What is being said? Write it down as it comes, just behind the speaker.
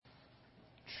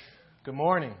Good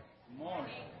morning. Good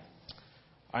morning.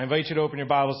 I invite you to open your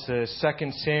Bibles to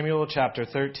 2 Samuel chapter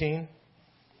 13.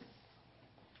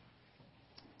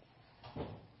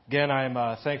 Again,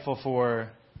 I'm thankful for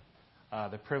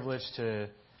the privilege to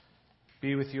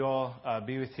be with you all,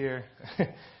 be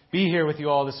here with you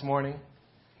all this morning.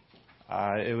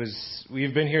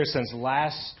 We've been here since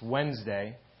last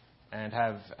Wednesday and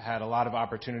have had a lot of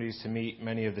opportunities to meet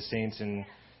many of the saints in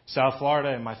South Florida,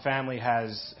 and my family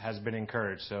has been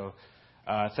encouraged. So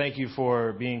thank you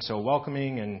for being so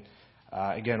welcoming, and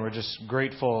again, we're just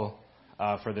grateful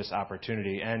for this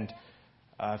opportunity. And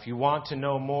if you want to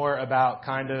know more about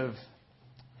kind of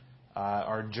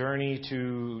our journey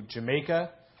to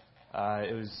Jamaica,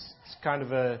 it's kind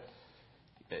of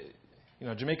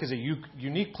Jamaica is a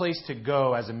unique place to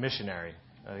go as a missionary.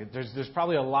 There's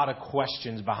probably a lot of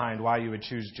questions behind why you would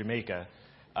choose Jamaica,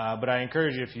 but I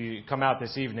encourage you, if you come out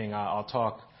this evening, I'll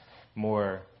talk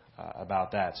more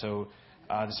about that. So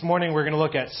this morning we're going to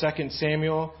look at 2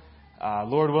 Samuel.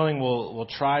 Lord willing, we'll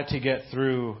try to get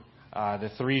through the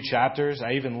 3 chapters.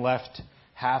 I even left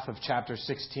half of chapter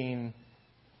 16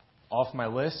 off my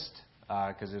list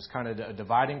because it was kind of a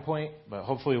dividing point, but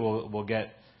hopefully we'll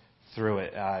get through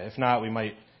it. If not, we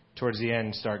might, towards the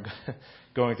end, start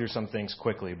going through some things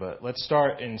quickly. But let's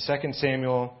start in 2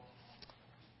 Samuel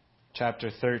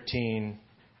chapter 13,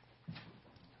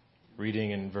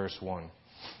 reading in verse 1.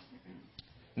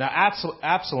 Now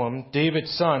Absalom,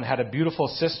 David's son, had a beautiful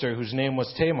sister whose name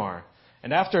was Tamar.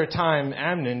 And after a time,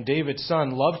 Amnon, David's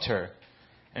son, loved her.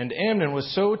 And Amnon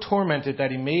was so tormented that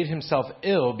he made himself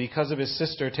ill because of his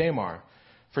sister Tamar.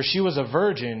 For she was a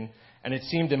virgin, and it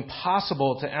seemed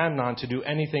impossible to Amnon to do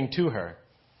anything to her.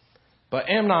 But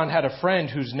Amnon had a friend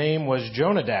whose name was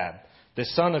Jonadab, the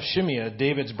son of Shimeah,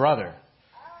 David's brother.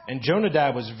 And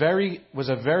Jonadab was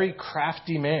a very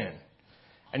crafty man.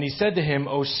 And he said to him,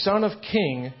 O son of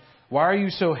king, why are you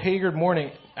so haggard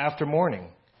morning after morning?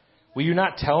 Will you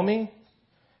not tell me?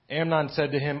 Amnon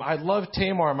said to him, I love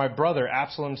Tamar, my brother,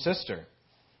 Absalom's sister.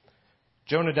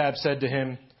 Jonadab said to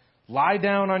him, lie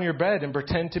down on your bed and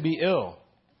pretend to be ill.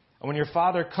 And when your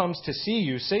father comes to see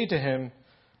you, say to him,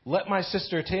 let my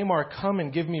sister Tamar come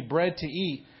and give me bread to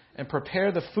eat and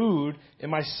prepare the food in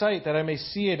my sight that I may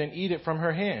see it and eat it from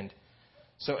her hand.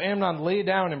 So Amnon lay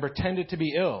down and pretended to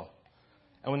be ill.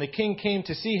 And when the king came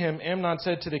to see him, Amnon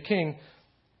said to the king,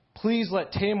 please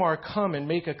let Tamar come and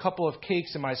make a couple of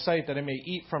cakes in my sight that I may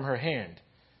eat from her hand.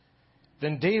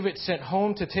 Then David sent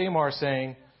home to Tamar,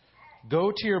 saying,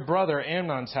 go to your brother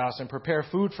Amnon's house and prepare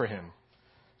food for him.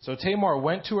 So Tamar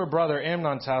went to her brother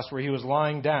Amnon's house where he was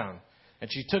lying down.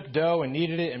 And she took dough and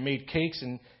kneaded it and made cakes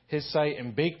in his sight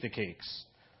and baked the cakes.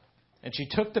 And she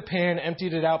took the pan,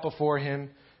 emptied it out before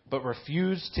him, but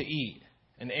refused to eat.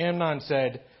 And Amnon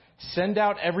said, send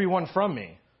out everyone from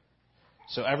me.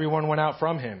 So everyone went out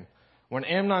from him. When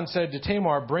Amnon said to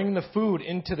Tamar, bring the food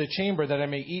into the chamber that I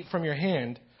may eat from your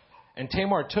hand. And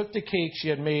Tamar took the cakes she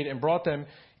had made and brought them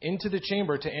into the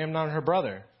chamber to Amnon her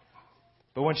brother.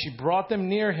 But when she brought them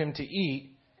near him to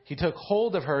eat, he took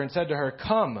hold of her and said to her,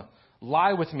 come,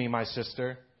 lie with me, my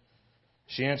sister.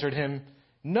 She answered him,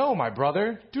 no, my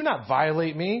brother, do not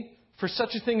violate me, for such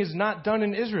a thing is not done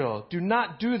in Israel. Do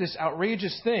not do this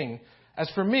outrageous thing. As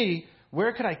for me,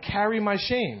 where could I carry my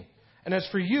shame? And as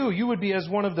for you, you would be as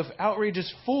one of the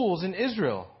outrageous fools in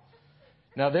Israel.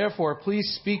 Now therefore,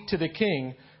 please speak to the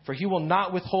king, for he will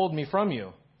not withhold me from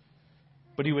you.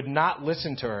 But he would not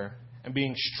listen to her, and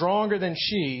being stronger than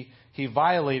she, he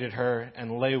violated her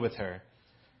and lay with her.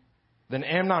 Then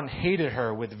Amnon hated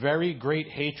her with very great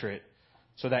hatred,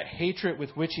 so that hatred with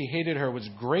which he hated her was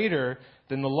greater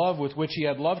than the love with which he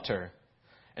had loved her.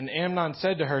 And Amnon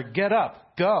said to her, get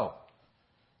up, go.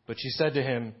 But she said to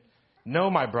him, no,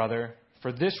 my brother,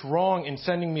 for this wrong in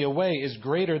sending me away is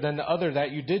greater than the other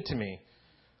that you did to me.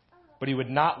 But he would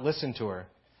not listen to her.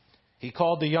 He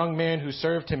called the young man who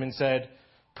served him and said,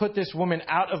 put this woman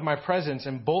out of my presence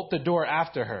and bolt the door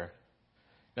after her.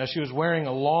 Now she was wearing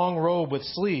a long robe with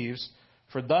sleeves,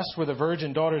 for thus were the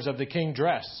virgin daughters of the king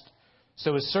dressed.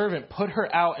 So his servant put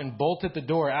her out and bolted the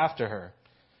door after her.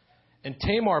 And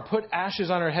Tamar put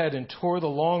ashes on her head and tore the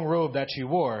long robe that she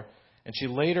wore, and she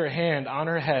laid her hand on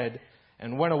her head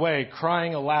and went away,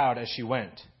 crying aloud as she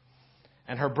went.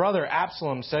 And her brother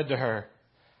Absalom said to her,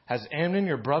 has Amnon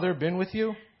your brother been with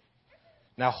you?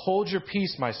 Now hold your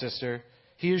peace, my sister.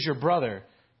 He is your brother.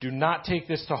 Do not take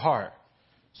this to heart.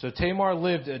 So Tamar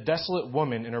lived a desolate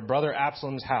woman in her brother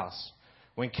Absalom's house.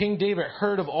 When King David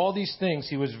heard of all these things,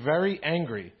 he was very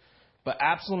angry. But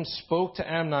Absalom spoke to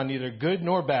Amnon neither good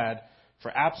nor bad,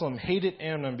 for Absalom hated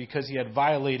Amnon because he had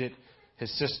violated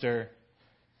his sister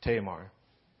Tamar.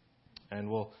 And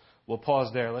we'll we'll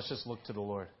pause there. Let's just look to the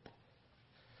Lord.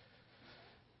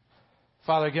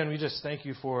 Father, again, we just thank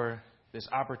you for this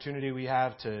opportunity we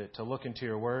have to look into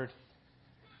your word.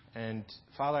 And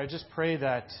Father, I just pray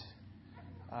that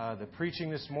the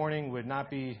preaching this morning would not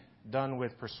be done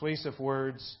with persuasive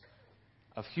words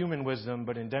of human wisdom,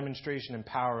 but in demonstration and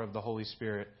power of the Holy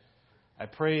Spirit. I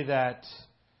pray that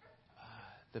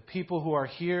the people who are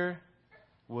here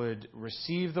would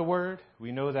receive the word.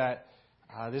 We know that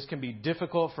this can be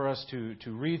difficult for us to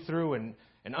read through and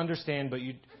understand, but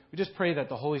we just pray that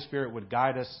the Holy Spirit would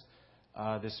guide us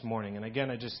this morning. And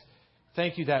again, I just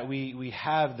thank you that we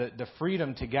have the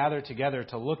freedom to gather together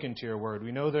to look into your word.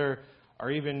 We know there are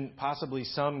even possibly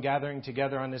some gathering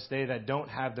together on this day that don't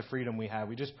have the freedom we have.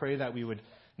 We just pray that we would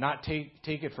not take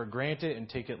it for granted and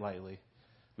take it lightly.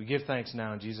 We give thanks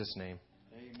now in Jesus' name.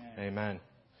 Amen. Amen.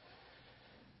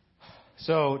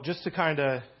 So just to kind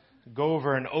of go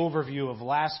over an overview of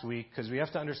last week, because we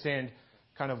have to understand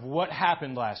kind of what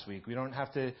happened last week. We don't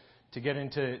have to get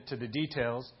into the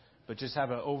details, but just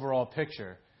have an overall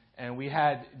picture. And we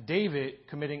had David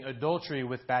committing adultery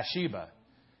with Bathsheba.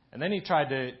 And then he tried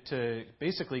to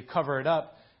basically cover it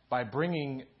up by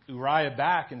bringing Uriah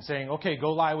back and saying, okay,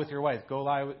 go lie with your wife. Go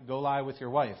lie with your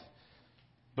wife.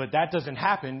 But that doesn't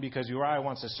happen because Uriah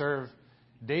wants to serve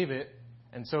David.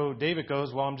 And so David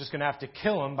goes, well, I'm just going to have to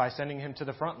kill him by sending him to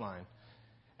the front line.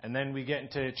 And then we get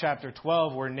into chapter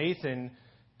 12 where Nathan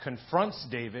confronts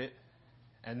David.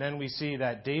 And then we see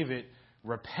that David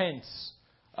repents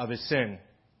of his sin.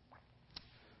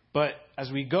 But as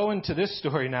we go into this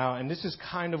story now, and this is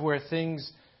kind of where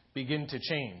things begin to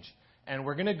change. And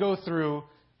we're going to go through,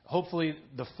 hopefully,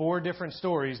 the 4 different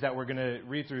stories that we're going to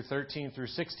read through 13 through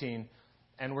 16.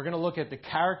 And we're going to look at the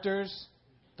characters,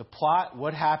 the plot,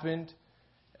 what happened,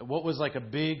 what was like a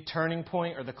big turning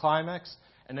point or the climax,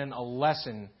 and then a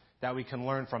lesson that we can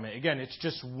learn from it. Again, it's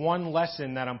just one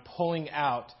lesson that I'm pulling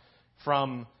out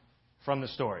from the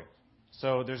story.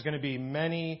 So there's going to be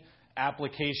many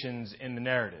applications in the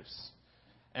narratives.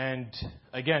 And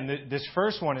again, this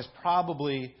first one is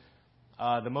probably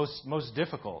the most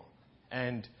difficult.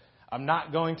 And I'm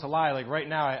not going to lie, like right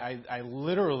now, I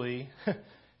literally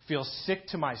feel sick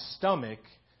to my stomach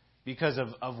because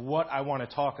of what I want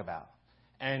to talk about.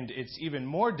 And it's even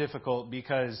more difficult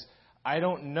because I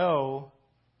don't know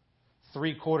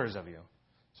 3/4 of you.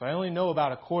 So I only know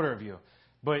about 1/4 of you.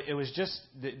 But it was just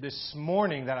this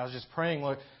morning that I was just praying,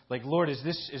 Lord, is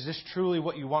this truly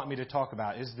what you want me to talk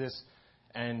about? Is this?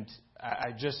 And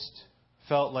I just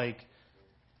felt like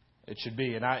it should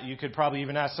be. And you could probably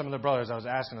even ask some of the brothers. I was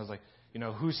asking, I was like,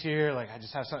 who's here? Like, I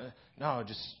just have something. No,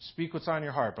 just speak what's on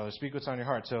your heart, brother. Speak what's on your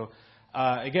heart. So,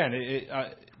 again,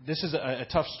 this is a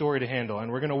tough story to handle,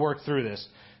 and we're going to work through this.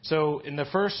 So in the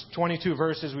first 22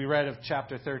 verses we read of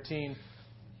chapter 13,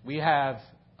 we have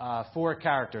 4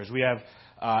 characters. We have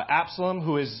Absalom,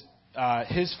 who is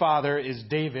his father is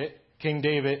David, King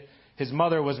David. His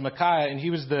mother was Micaiah, and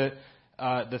he was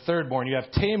the third born. You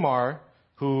have Tamar,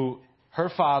 who her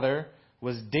father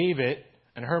was David,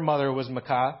 and her mother was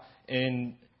Micaiah.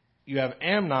 And you have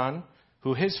Amnon,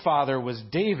 who his father was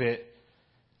David,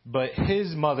 but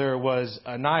his mother was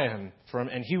Aniam,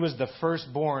 and he was the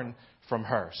firstborn from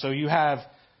her. So you have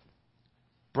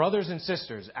brothers and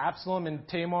sisters. Absalom and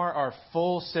Tamar are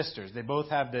full sisters. They both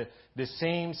have the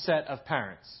same set of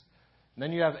parents. And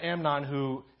then you have Amnon,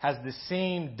 who has the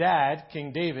same dad,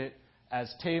 King David,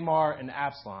 as Tamar and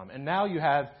Absalom. And now you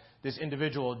have this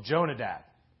individual, Jonadab.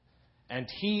 And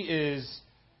he is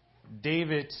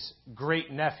David's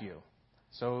great-nephew.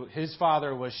 So his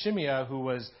father was Shimea, who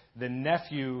was the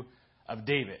nephew of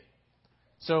David.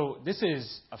 So this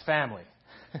is a family.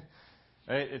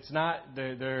 Right? It's not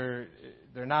they're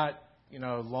not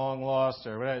long lost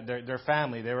or whatever. They're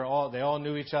family. They all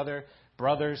knew each other,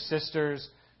 brothers, sisters,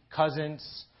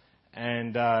 cousins,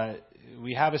 and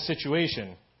we have a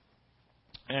situation.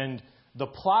 And the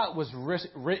plot was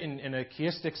written in a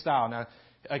chiastic style. Now,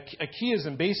 a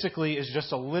chiasm basically is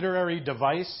just a literary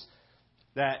device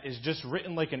that is just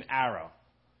written like an arrow.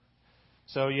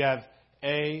 So you have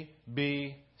A,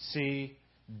 B, C,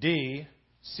 D,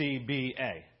 C, B,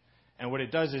 A. And what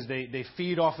it does is they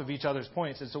feed off of each other's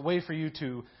points. It's a way for you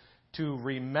to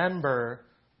remember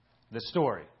the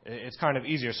story. It's kind of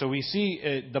easier. So we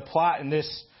see the plot in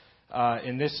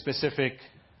this specific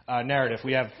narrative.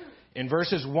 We have in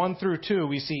verses 1 through 2,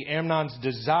 we see Amnon's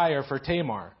desire for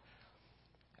Tamar.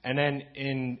 And then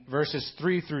in verses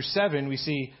 3 through 7, we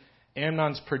see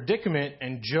Amnon's predicament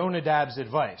and Jonadab's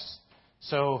advice.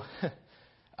 So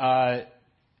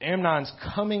Amnon's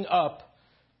coming up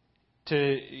to,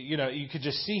 you could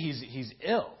just see he's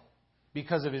ill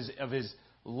because of his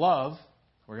love,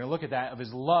 We're going to look at that, of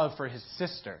his love for his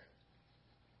sister.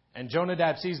 And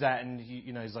Jonadab sees that, and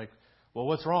he's like, well,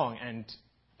 what's wrong? And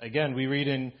again, we read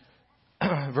in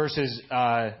verses,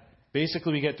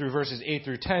 basically we get through verses 8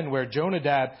 through 10, where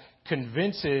Jonadab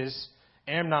convinces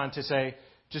Amnon to say,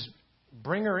 just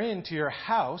bring her into your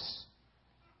house.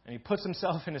 And he puts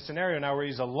himself in a scenario now where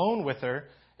he's alone with her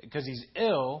because he's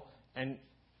ill, and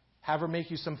have her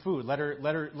make you some food. Let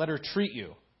her treat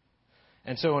you.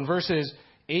 And so in verses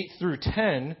 8 through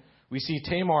 10, we see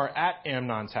Tamar at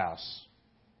Amnon's house.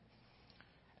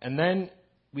 And then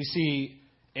we see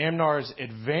Amnon's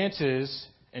advances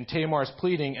and Tamar's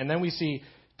pleading. And then we see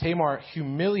Tamar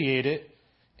humiliated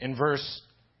in verse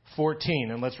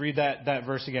 14. And let's read that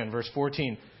verse again, verse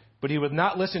 14. But he would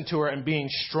not listen to her, and being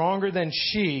stronger than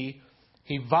she,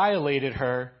 he violated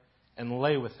her and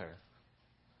lay with her.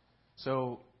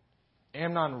 So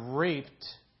Amnon raped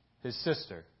his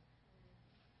sister.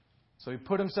 So he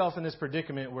put himself in this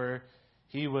predicament where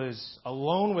he was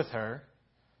alone with her.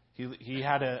 He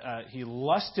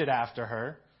lusted after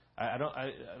her. I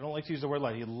don't like to use the word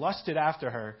lust. He lusted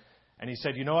after her, and he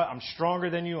said, you know what? I'm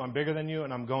stronger than you. I'm bigger than you,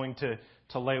 and I'm going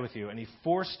to lay with you. And he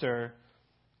forced her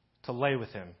to lay with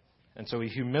him. And so he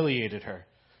humiliated her.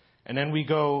 And then we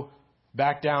go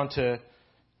back down to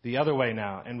the other way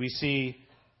now, and we see,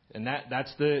 and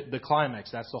that's the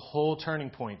climax. That's the whole turning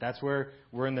point. That's where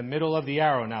we're in the middle of the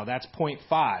arrow now. That's point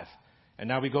 5. And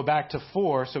now we go back to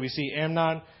 4. So we see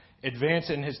Amnon advance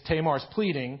in his Tamar's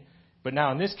pleading. But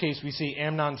now in this case, we see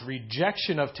Amnon's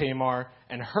rejection of Tamar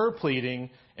and her pleading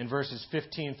in verses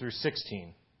 15 through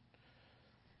 16.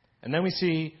 And then we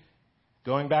see,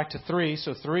 going back to 3,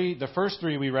 so the first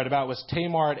 3 we read about was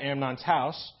Tamar at Amnon's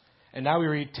house. And now we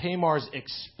read Tamar's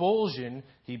expulsion.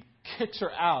 He kicks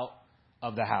her out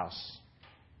of the house.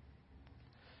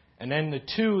 And then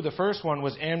the first one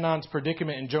was Amnon's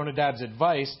predicament and Jonadab's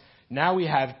advice. Now we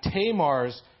have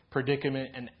Tamar's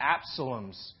predicament and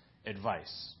Absalom's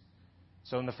advice.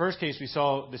 So in the first case, we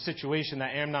saw the situation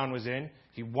that Amnon was in.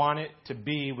 He wanted to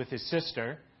be with his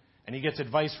sister, and he gets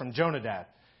advice from Jonadab.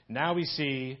 Now we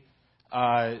see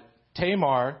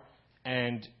Tamar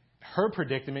and her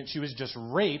predicament. She was just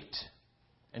raped,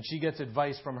 and she gets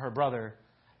advice from her brother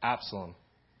Absalom.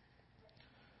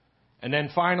 And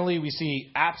then finally, we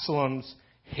see Absalom's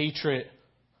hatred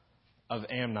of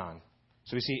Amnon.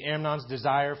 So we see Amnon's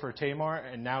desire for Tamar,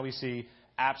 and now we see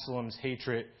Absalom's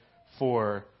hatred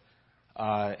for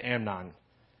Amnon.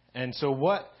 And so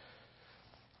what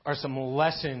are some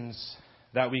lessons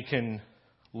that we can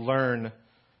learn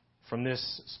from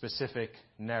this specific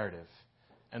narrative?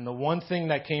 And the one thing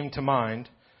that came to mind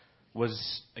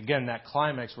was, again, that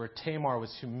climax where Tamar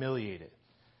was humiliated.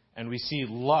 And we see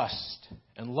lust.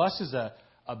 And lust is a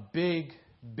big,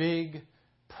 big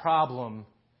problem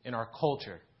in our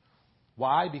culture.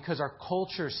 Why? Because our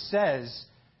culture says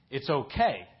it's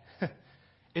okay.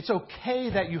 It's okay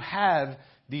that you have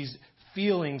these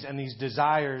feelings and these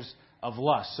desires of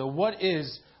lust. So what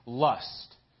is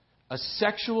lust? A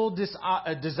sexual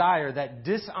desire that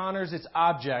dishonors its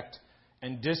object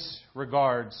and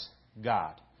disregards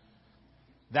God.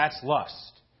 That's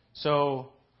lust.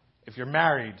 So if you're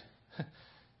married,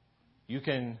 you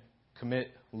can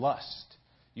commit lust.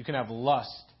 You can have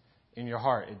lust in your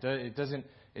heart.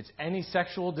 It's any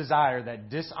sexual desire that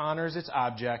dishonors its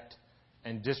object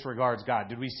and disregards God.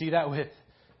 Did we see that with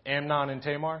Amnon and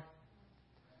Tamar?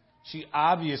 She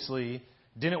obviously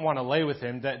didn't want to lay with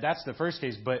him. That's the first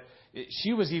case. But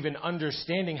she was even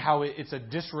understanding how it's a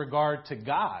disregard to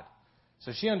God.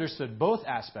 So she understood both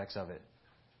aspects of it.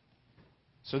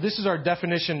 So this is our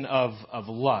definition of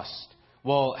lust.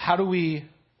 Well, how do we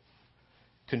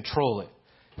control it?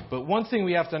 But one thing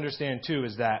we have to understand, too,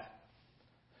 is that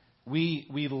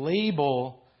we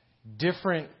label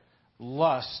different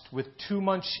lust with too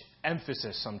much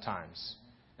emphasis sometimes.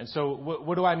 And so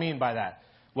what do I mean by that?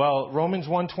 Well, Romans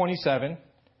 1:27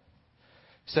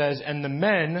 says, and the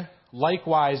men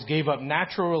likewise gave up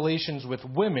natural relations with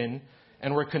women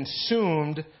and were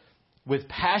consumed with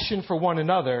passion for one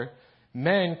another,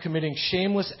 men committing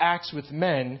shameless acts with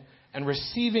men and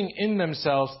receiving in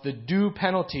themselves the due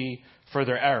penalty for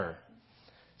their error.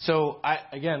 So I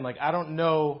don't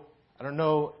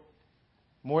know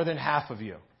more than half of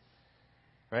you,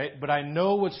 right? But I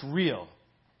know what's real.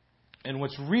 And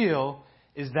what's real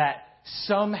is that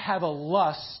some have a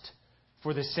lust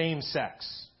for the same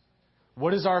sex.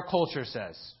 What does our culture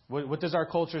says? What does our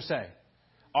culture say?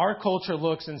 Our culture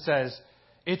looks and says,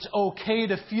 it's okay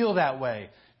to feel that way.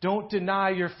 Don't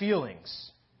deny your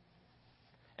feelings.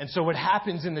 And so what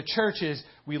happens in the church is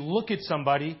we look at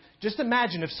somebody. Just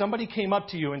imagine if somebody came up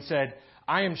to you and said,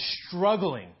 I'm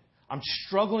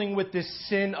struggling with this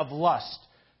sin of lust.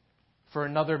 for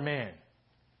another man.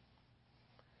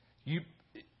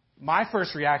 My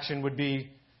first reaction would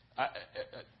be,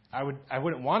 I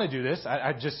wouldn't want to do this.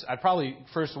 I'd probably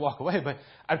first walk away, but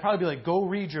I'd probably be like, go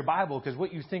read your Bible because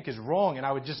what you think is wrong. And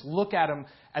I would just look at him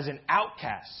as an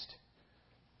outcast.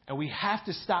 And we have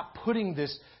to stop putting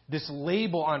this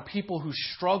label on people who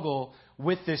struggle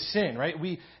with this sin, right?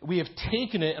 We have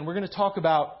taken it, and we're going to talk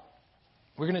about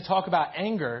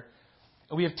anger.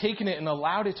 And we have taken it and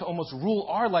allowed it to almost rule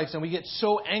our lives. And we get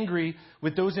so angry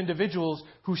with those individuals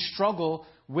who struggle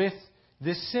with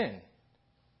this sin.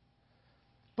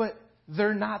 But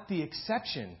they're not the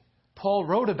exception. Paul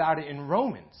wrote about it in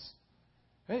Romans.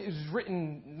 Right? It was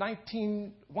written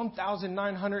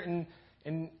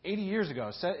 1,980 years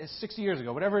ago, 60 years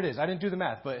ago, whatever it is. I didn't do the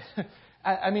math. But,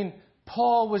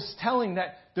 Paul was telling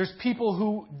that there's people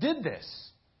who did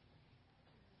this.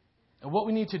 And what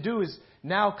we need to do is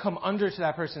now come under to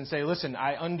that person and say, listen,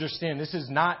 I understand. This is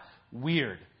not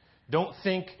weird. Don't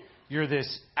think you're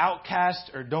this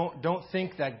outcast, or don't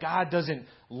think that God doesn't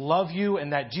love you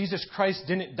and that Jesus Christ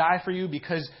didn't die for you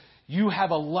because you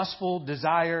have a lustful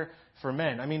desire for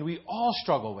men. We all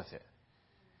struggle with it.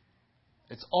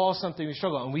 It's all something we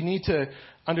struggle with. And we need to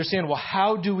understand, well,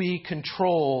 how do we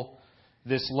control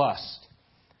this lust?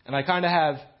 And I kind of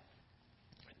have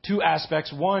two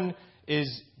aspects. One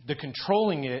is the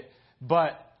controlling it,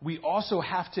 but we also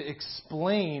have to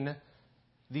explain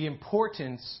the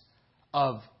importance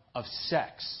of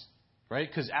sex, right?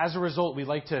 Because as a result, we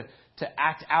like to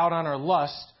act out on our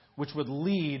lust, which would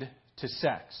lead to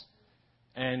sex.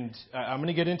 And I'm going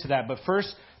to get into that. But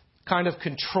first, kind of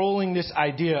controlling this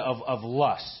idea of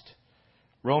lust.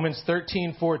 Romans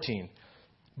 13:14.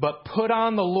 But put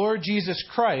on the Lord Jesus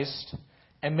Christ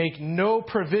and make no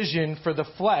provision for the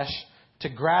flesh to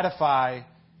gratify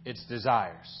its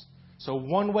desires. So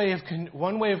one way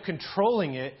of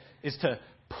controlling it is to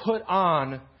put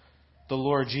on the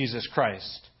Lord Jesus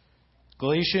Christ.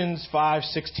 Galatians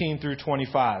 5:16 through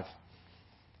 25.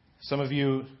 Some of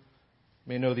you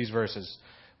may know these verses.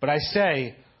 But I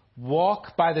say,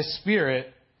 walk by the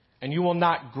Spirit, and you will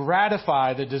not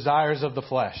gratify the desires of the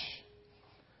flesh.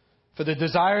 For the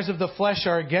desires of the flesh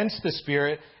are against the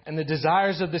Spirit, and the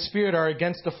desires of the Spirit are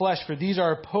against the flesh, for these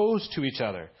are opposed to each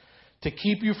other, to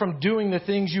keep you from doing the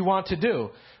things you want to do.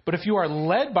 But if you are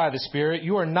led by the Spirit,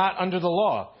 you are not under the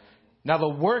law. Now the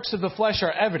works of the flesh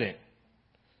are evident: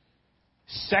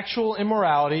 sexual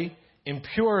immorality,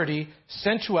 impurity,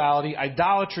 sensuality,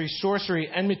 idolatry, sorcery,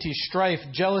 enmity, strife,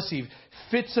 jealousy,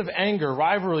 fits of anger,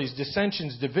 rivalries,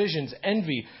 dissensions, divisions,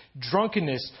 envy,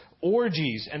 drunkenness,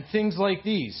 orgies, and things like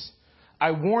these. I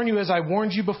warn you, as I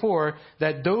warned you before,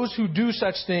 that those who do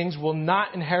such things will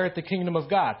not inherit the kingdom of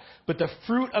God. But the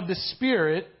fruit of the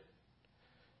Spirit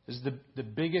is the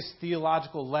biggest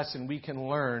theological lesson we can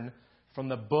learn from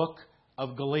the book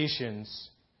of Galatians,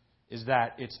 is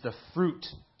that it's the fruit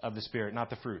of the Spirit, not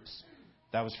the fruits.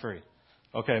 That was free.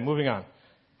 Okay, moving on.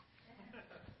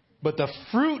 But the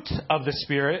fruit of the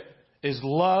Spirit is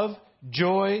love,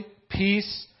 joy,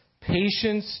 peace,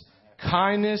 patience,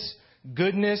 kindness,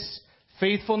 goodness,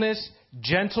 faithfulness,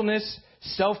 gentleness,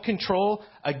 self-control.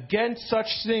 Against such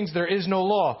things there is no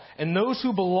law. And those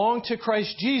who belong to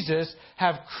Christ Jesus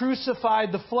have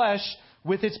crucified the flesh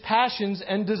with its passions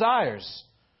and desires.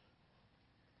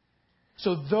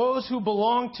 So those who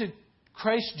belong to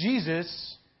Christ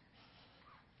Jesus,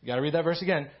 you got to read that verse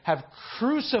again, have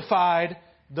crucified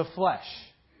the flesh.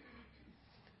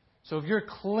 So if you're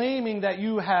claiming that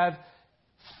you have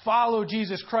followed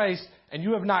Jesus Christ and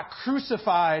you have not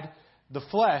crucified the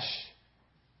flesh,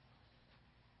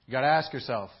 you got to ask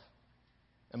yourself,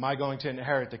 am I going to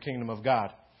inherit the kingdom of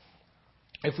God?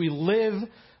 If we live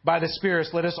by the Spirit,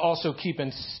 let us also keep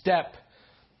in step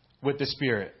with the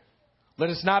Spirit. Let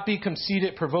us not be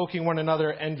conceited, provoking one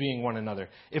another, envying one another.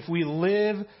 If we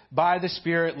live by the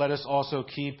Spirit, let us also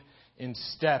keep in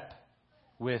step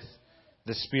with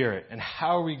the Spirit. And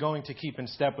how are we going to keep in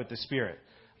step with the Spirit?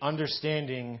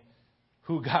 Understanding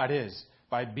who God is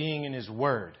by being in His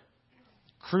Word,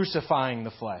 crucifying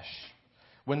the flesh.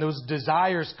 When those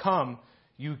desires come,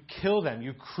 you kill them,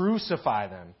 you crucify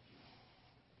them.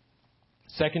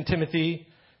 2 Timothy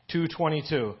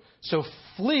 2:22. So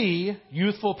flee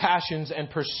youthful passions and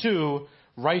pursue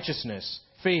righteousness,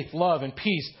 faith, love, and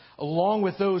peace, along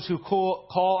with those who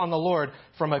call on the Lord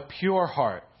from a pure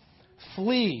heart.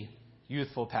 Flee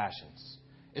youthful passions.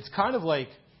 It's kind of like,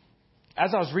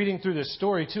 as I was reading through this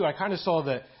story too, I kind of saw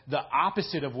the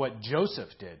opposite of what Joseph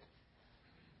did.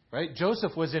 Right?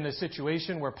 Joseph was in a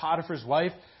situation where Potiphar's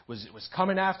wife was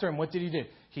coming after him. What did he do?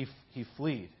 He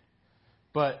fled.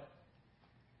 But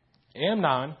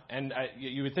Amnon, and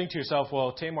you would think to yourself,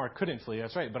 well, Tamar couldn't flee.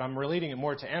 That's right, but I'm relating it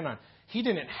more to Amnon. He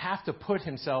didn't have to put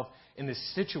himself in the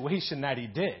situation that he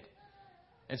did.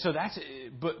 And so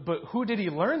but who did he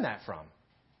learn that from?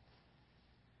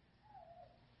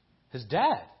 His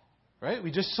dad, right?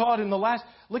 We just saw it in the last,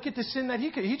 look at the sin that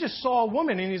he just saw a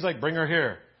woman and he's like, bring her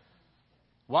here.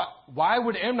 Why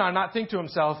would Amnon not think to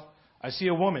himself, I see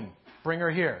a woman, bring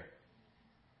her here?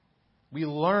 We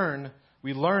learn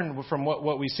from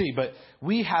what we see, but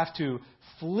we have to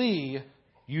flee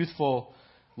youthful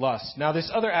lust. Now,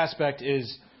 this other aspect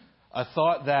is a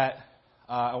thought that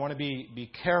I want to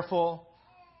be careful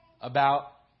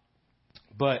about,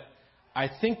 but I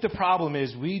think the problem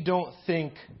is we don't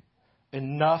think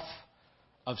enough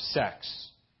of sex.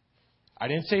 I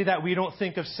didn't say that we don't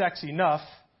think of sex enough.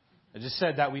 I just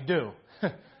said that we do,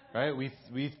 right?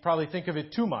 We probably think of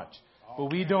it too much,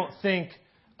 but we don't think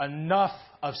enough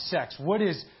of sex. What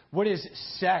is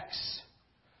sex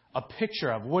a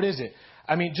picture of? What is it?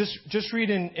 I mean, just read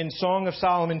in Song of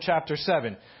Solomon chapter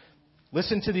 7.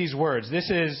 Listen to these words. This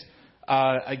is,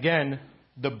 again,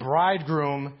 the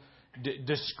bridegroom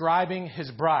describing his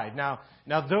bride. Now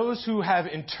those who have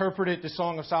interpreted the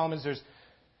Song of Solomon,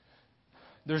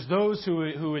 there's those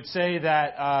who would say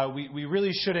that we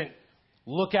really shouldn't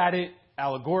look at it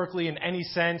allegorically in any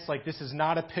sense. Like this is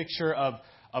not a picture of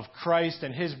Christ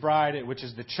and his bride, which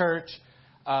is the church.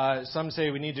 Some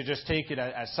say we need to just take it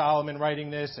as Solomon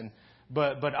writing this,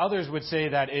 but others would say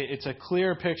that it's a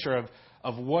clear picture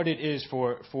of what it is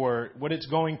for what it's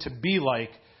going to be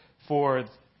like for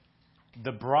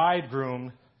the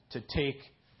bridegroom to take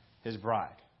his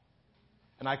bride.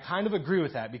 And I kind of agree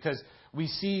with that because we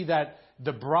see that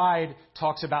the bride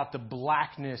talks about the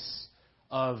blackness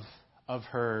of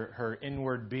her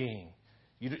inward being.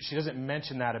 She doesn't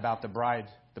mention that about the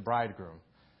bridegroom.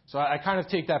 So I kind of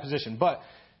take that position. But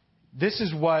this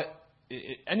is what,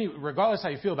 regardless how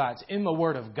you feel about it, it's in the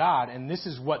Word of God, and this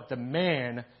is what the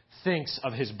man thinks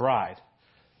of his bride.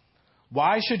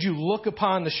 Why should you look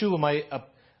upon the Shulamite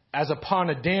as upon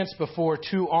a dance before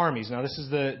two armies? Now this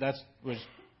is was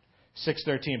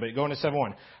 6:13, but going to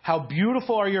 7:1. How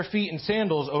beautiful are your feet in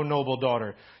sandals, O noble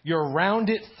daughter! Your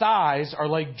rounded thighs are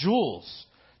like jewels,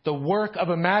 the work of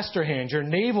a master hand. Your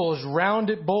navel is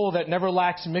rounded bowl that never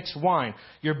lacks mixed wine.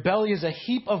 Your belly is a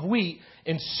heap of wheat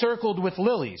encircled with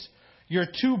lilies. Your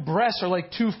two breasts are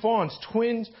like two fawns,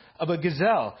 twins of a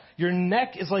gazelle. Your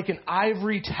neck is like an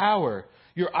ivory tower.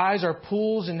 Your eyes are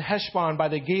pools in Heshbon by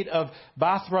the gate of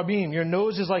Bath Rabbim. Your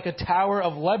nose is like a tower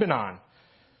of Lebanon,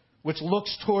 which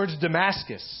looks towards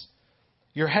Damascus.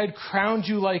 Your head crowns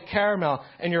you like caramel,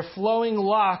 and your flowing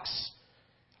locks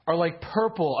are like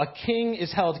purple. A king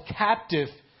is held captive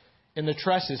in the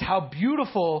tresses. How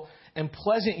beautiful and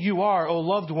pleasant you are, O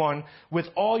loved one, with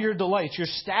all your delights. Your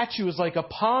statue is like a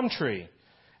palm tree,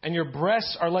 and your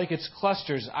breasts are like its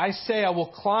clusters. I say, I will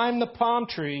climb the palm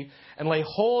tree and lay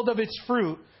hold of its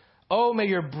fruit. Oh, may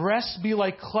your breasts be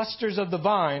like clusters of the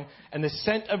vine, and the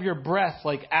scent of your breath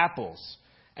like apples,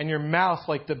 and your mouth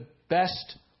like the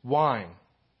best wine.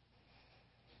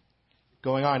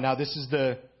 Going on. Now, this is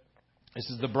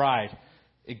the bride.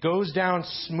 It goes down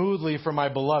smoothly for my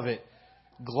beloved,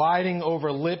 gliding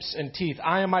over lips and teeth.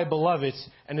 I am my beloved's,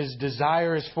 and his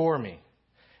desire is for me.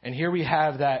 And here we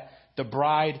have that the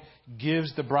bride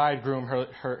gives the bridegroom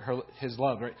his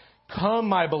love. Right? Come,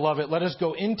 my beloved, let us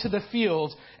go into the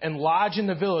fields and lodge in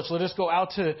the village. Let us go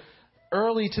out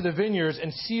early to the vineyards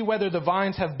and see whether the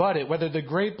vines have budded, whether the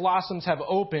grape blossoms have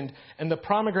opened, and the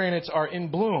pomegranates are in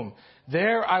bloom.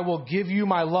 There I will give you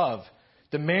my love.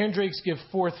 The mandrakes give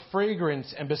forth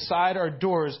fragrance, and beside our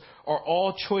doors are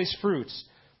all choice fruits,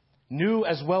 new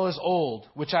as well as old,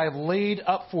 which I have laid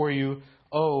up for you,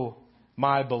 O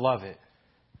my beloved.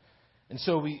 And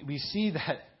so we see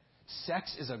that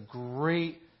sex is a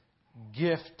great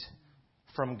gift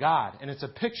from God, and it's a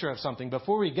picture of something.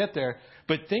 Before we get there,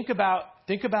 but think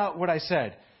about what I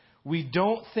said. We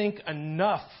don't think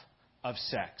enough of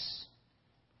sex.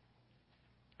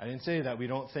 I didn't say that we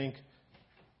don't think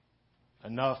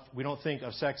enough. We don't think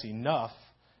of sex enough,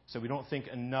 so we don't think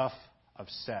enough of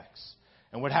sex.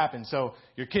 And what happens? So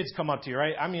your kids come up to you,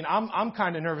 right? I mean, I'm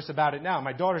kind of nervous about it now.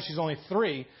 My daughter, she's only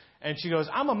 3, and she goes,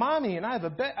 "I'm a mommy, and I have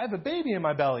a baby in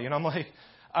my belly." And I'm like,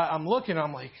 I'm looking,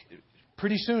 I'm like,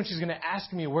 pretty soon she's going to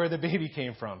ask me where the baby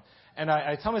came from. And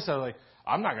I tell myself, like,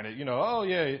 I'm not going to, oh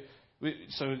yeah.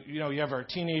 So, you have our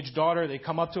teenage daughter, they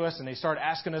come up to us and they start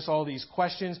asking us all these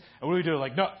questions. And what do we do?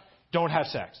 Like, no, don't have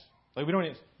sex. Like, we don't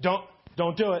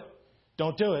do it.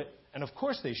 Don't do it. And of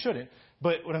course they shouldn't.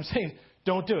 But what I'm saying,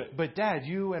 don't do it. But Dad,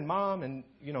 you and Mom and,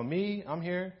 me, I'm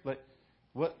here. Like,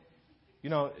 what?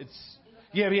 It's,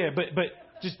 yeah.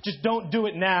 Just don't do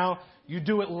it now. You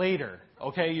do it later.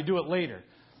 Okay? You do it later.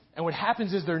 And what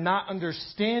happens is they're not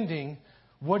understanding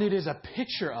what it is a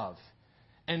picture of.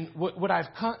 And what I've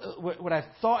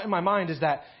thought in my mind is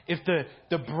that if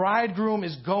the bridegroom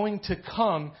is going to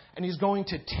come and he's going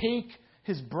to take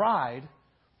his bride,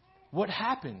 what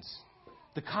happens?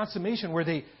 The consummation where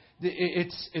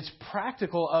it's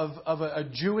practical of a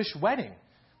Jewish wedding.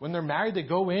 When they're married, they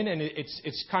go in and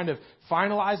it's kind of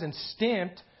finalized and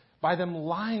stamped by them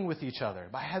lying with each other,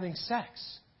 by having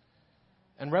sex.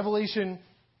 And Revelation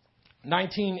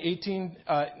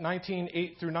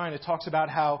 19:8 through 9, it talks about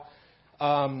how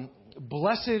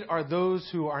blessed are those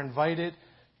who are invited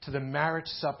to the marriage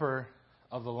supper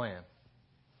of the Lamb.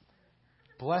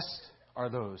 Blessed are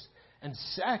those. And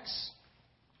sex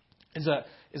is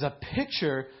a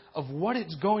picture of what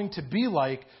it's going to be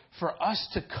like for us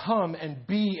to come and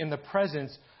be in the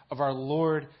presence of our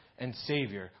Lord and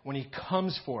Savior when He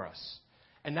comes for us.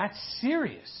 And that's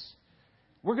serious.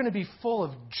 We're going to be full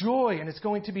of joy, and it's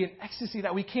going to be an ecstasy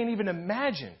that we can't even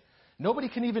imagine. Nobody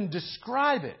can even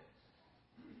describe it.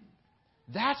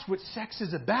 That's what sex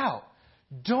is about.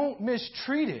 Don't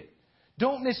mistreat it.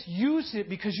 Don't misuse it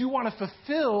because you want to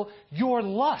fulfill your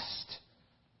lust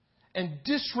and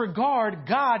disregard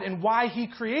God and why He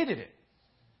created it.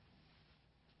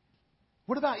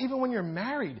 What about even when you're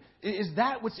married? Is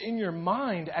that what's in your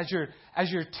mind as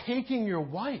you're taking your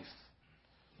wife?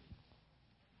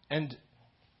 And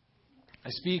I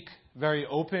speak very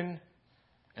open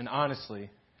and honestly,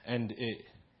 and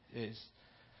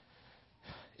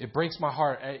it breaks my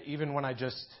heart even when I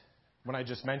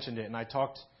just mentioned it. And I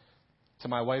talked to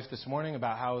my wife this morning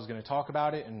about how I was going to talk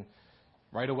about it, and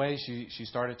right away she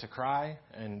started to cry,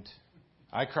 and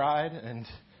I cried, and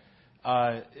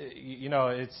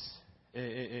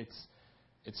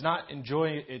it's not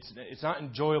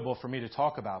enjoyable for me to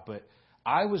talk about, but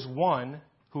I was one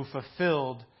who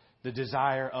fulfilled the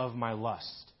desire of my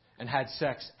lust and had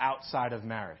sex outside of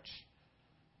marriage.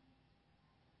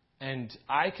 And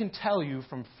I can tell you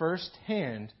from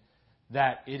firsthand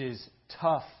that it is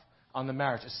tough on the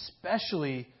marriage,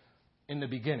 especially in the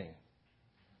beginning.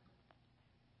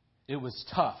 It was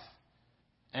tough.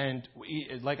 And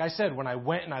like I said, when I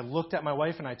went and I looked at my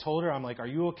wife and I told her, I'm like, are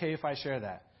you okay if I share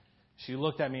that? She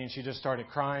looked at me and she just started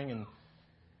crying, and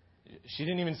she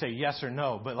didn't even say yes or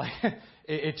no, but like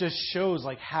it just shows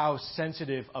like how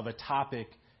sensitive of a topic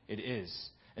it is.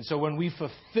 And so when we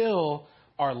fulfill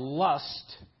our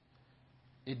lust,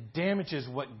 it damages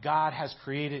what God has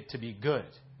created to be good.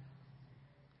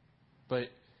 But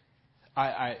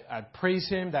I praise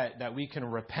Him that we can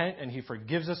repent and He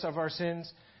forgives us of our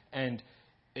sins. And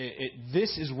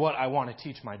this is what I want to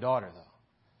teach my daughter,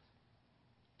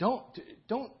 though.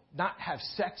 Don't not have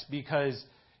sex because,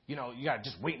 you got to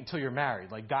just wait until you're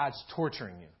married, like God's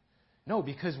torturing you. No,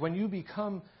 because when you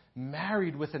become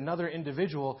married with another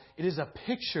individual, it is a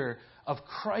picture of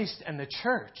Christ and the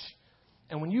church.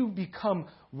 And when you become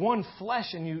one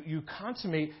flesh and you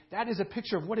consummate, that is a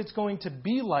picture of what it's going to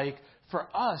be like for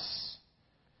us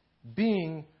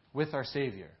being with our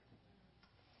Savior.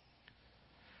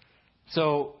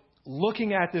 So,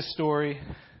 looking at this story,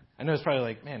 I know it's probably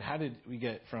like, man, how did we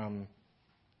get from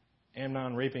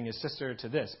Amnon raping his sister to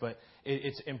this? But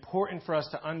it's important for us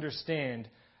to understand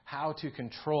how to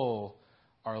control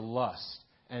our lust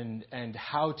and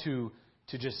how to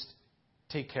just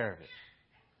take care of it.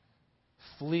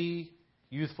 Flee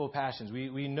youthful passions.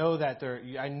 We know that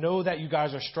I know that you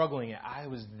guys are struggling. I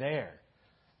was there.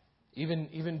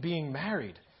 Even being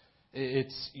married,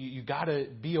 you got to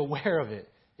be aware of it.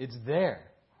 It's there.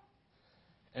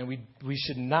 And we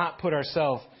should not put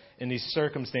ourselves in these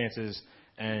circumstances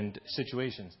and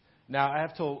situations. Now, I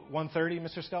have till 1:30,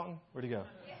 Mr. Skelton. Where'd he go?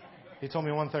 He told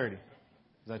me 1:30. Is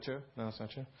that true? No, that's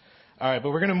not true. All right, but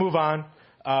we're going to move on.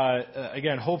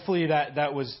 Again, hopefully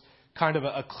that was kind of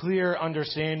a clear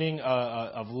understanding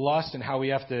of lust and how we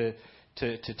have to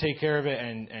take care of it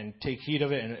and take heed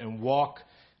of it and walk,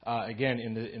 again,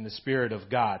 in the Spirit of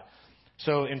God.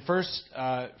 So in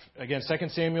 2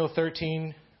 Samuel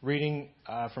 13, reading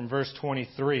from verse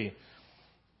 23.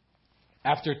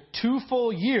 After 2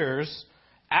 full years,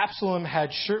 Absalom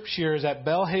had shears at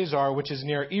Bel-Hazar, which is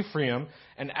near Ephraim,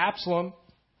 and Absalom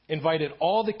invited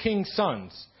all the king's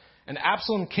sons. And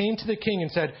Absalom came to the king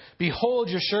and said, "Behold,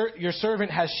 your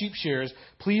servant has sheep shears.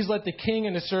 Please let the king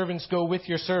and his servants go with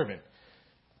your servant."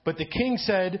 But the king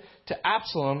said to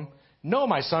Absalom, "No,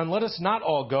 my son, let us not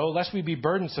all go, lest we be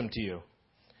burdensome to you."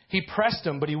 He pressed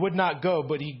him, but he would not go,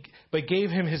 but gave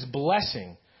him his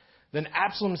blessing. Then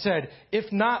Absalom said,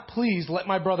 "If not, please let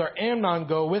my brother Amnon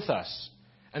go with us."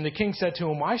 And the king said to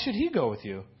him, "Why should he go with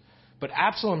you?" But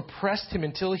Absalom pressed him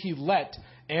until he let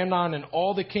Amnon and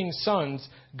all the king's sons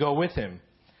go with him.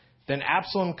 Then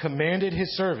Absalom commanded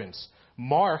his servants,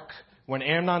 "Mark when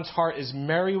Amnon's heart is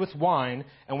merry with wine,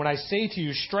 and when I say to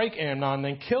you, strike Amnon,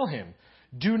 then kill him.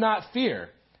 Do not fear.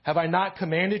 Have I not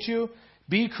commanded you?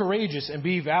 Be courageous and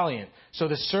be valiant." So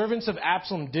the servants of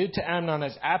Absalom did to Amnon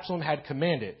as Absalom had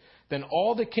commanded. Then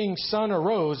all the king's sons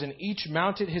arose, and each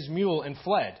mounted his mule and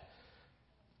fled.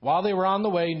 While they were on the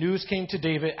way, news came to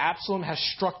David, "Absalom has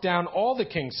struck down all the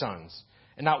king's sons,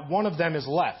 and not one of them is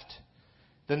left."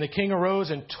 Then the king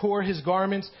arose and tore his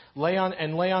garments, lay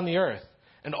on the earth.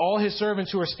 And all his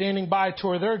servants who were standing by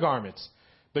tore their garments.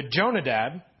 But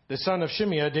Jonadab, the son of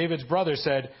Shimeah, David's brother,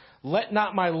 said, "Let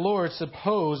not my lord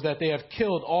suppose that they have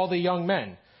killed all the young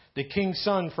men, the king's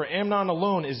son, for Amnon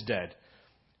alone is dead.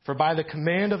 For by the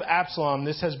command of Absalom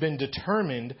this has been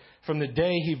determined from the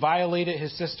day he violated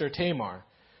his sister Tamar.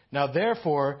 Now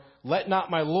therefore, let not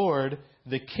my lord,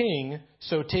 the king,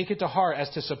 so take it to heart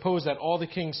as to suppose that all the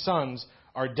king's sons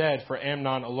are dead, for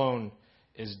Amnon alone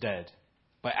is dead."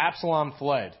 But Absalom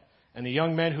fled, and the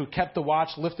young men who kept the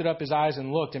watch lifted up his eyes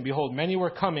and looked, and behold, many were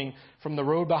coming from the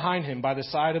road behind him by the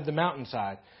side of the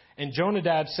mountainside. And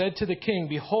Jonadab said to the king,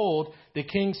 "Behold, the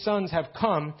king's sons have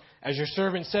come, as your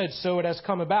servant said, so it has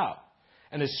come about."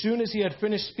 And as soon as he had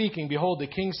finished speaking, behold, the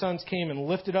king's sons came and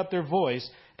lifted up their voice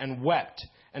and wept.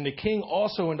 And the king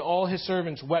also and all his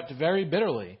servants wept very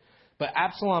bitterly. But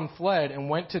Absalom fled and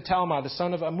went to Talmai, the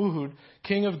son of Ammihud,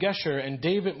 king of Geshur, and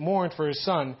David mourned for his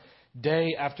son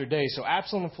day after day. So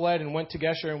Absalom fled and went to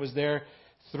Geshur and was there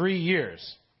 3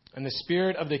 years. And the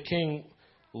spirit of the king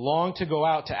longed to go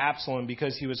out to Absalom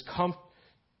because he was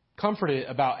comforted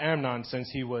about Amnon since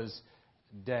he was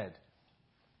dead.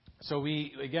 So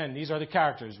these are the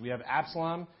characters. We have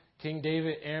Absalom, King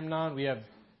David, Amnon. We have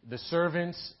the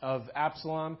servants of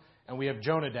Absalom, and we have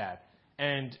Jonadab.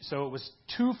 And so it was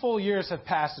 2 full years have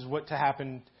passed is what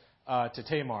happened to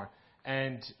Tamar.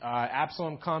 And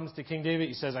Absalom comes to King David.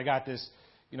 He says, "I got this,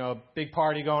 big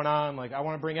party going on. Like, I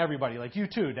want to bring everybody. Like, you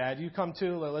too, Dad. You come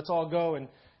too. Let's all go and,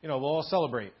 we'll all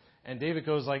celebrate." And David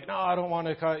goes like, "No, I don't want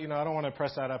to, I don't want to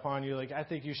press that upon you. Like, I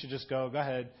think you should just go. Go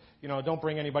ahead. Don't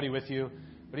bring anybody with you."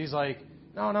 But he's like,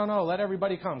 No. Let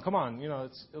everybody come. Come on.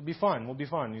 It'll be fun. We'll be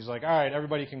fun." He's like, "All right,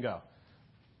 everybody can go."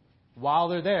 While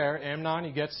they're there, Amnon,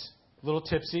 he gets a little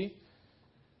tipsy.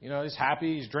 He's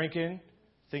happy. He's drinking.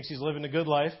 Thinks he's living a good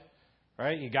life.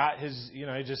 Right? He got his,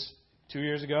 just 2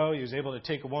 years ago, he was able to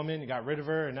take a woman. He got rid of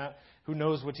her. And now, who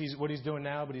knows what he's doing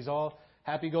now, but he's all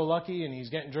happy-go-lucky, and he's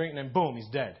getting drink, and then boom, he's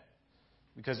dead.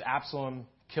 Because Absalom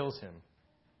kills him.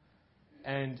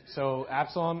 And so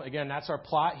Absalom, again, that's our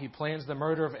plot. He plans the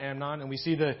murder of Amnon, and we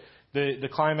see the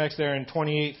climax there in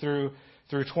 28 through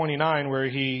 29, where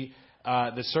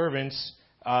the servants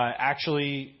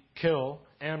actually kill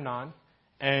Amnon.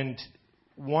 And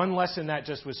one lesson that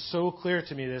just was so clear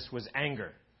to me, this was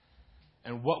anger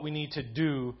and what we need to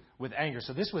do with anger.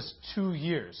 So this was 2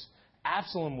 years.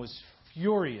 Absalom was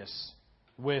furious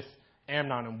with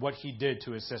Amnon and what he did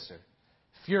to his sister.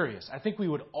 Furious. I think we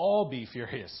would all be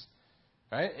furious,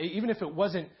 right? Even if it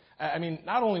wasn't,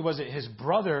 not only was it his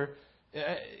brother,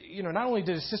 not only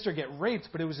did his sister get raped,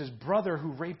 but it was his brother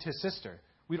who raped his sister.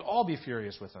 We'd all be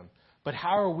furious with him. But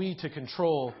how are we to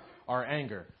control our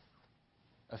anger?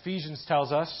 Ephesians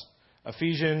tells us,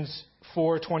 Ephesians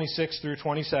 4:26 through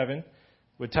 27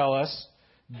 would tell us,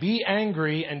 "Be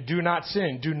angry and do not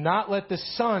sin. Do not let the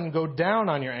sun go down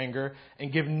on your anger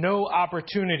and give no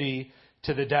opportunity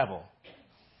to the devil."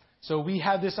 So we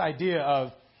have this idea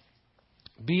of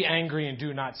be angry and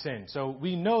do not sin. So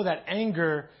we know that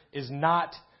anger is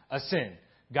not a sin.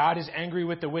 God is angry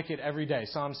with the wicked every day.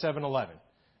 Psalm 7:11.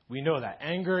 We know that.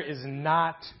 Anger is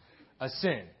not a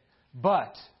sin.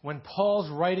 But when Paul's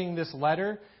writing this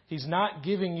letter, he's not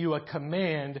giving you a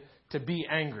command to be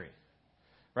angry.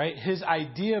 Right? His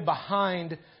idea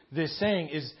behind this saying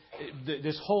is,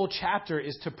 this whole chapter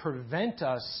is to prevent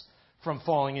us from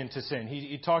falling into sin.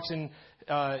 He talks in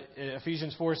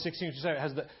Ephesians 4:16 to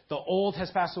 17, the old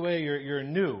has passed away, you're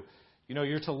new.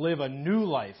 You're to live a new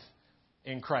life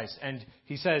in Christ. And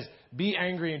he says, be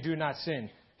angry and do not sin.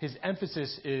 His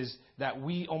emphasis is that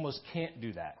we almost can't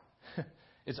do that.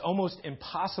 It's almost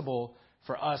impossible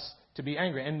for us to be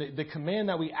angry. And the command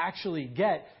that we actually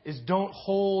get is don't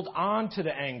hold on to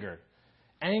the anger.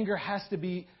 Anger has to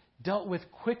be dealt with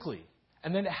quickly.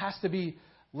 And then it has to be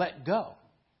let go.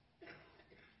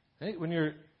 Right?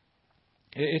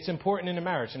 It's important in a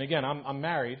marriage. And again, I'm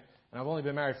married, and I've only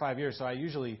been married 5 years, so I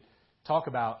usually talk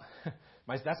about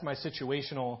that's my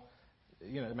situational,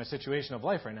 my situation of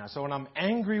life right now. So when I'm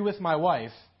angry with my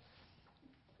wife,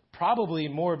 probably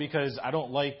more because I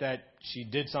don't like that she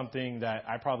did something that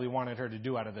I probably wanted her to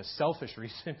do out of a selfish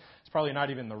reason. It's probably not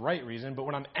even the right reason. But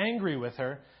when I'm angry with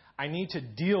her, I need to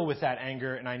deal with that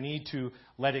anger and I need to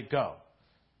let it go.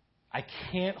 I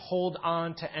can't hold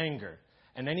on to anger.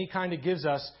 And then he kind of gives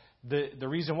us the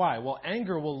reason why. Well,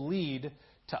 anger will lead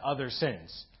to other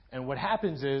sins. And what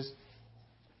happens is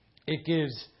it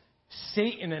gives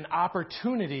Satan an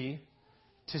opportunity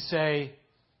to say,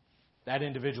 that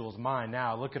individual's mine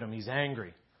now. Look at him. He's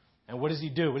angry. And what does he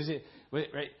do?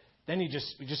 Right? Then we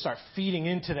just start feeding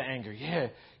into the anger. Yeah,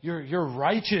 you're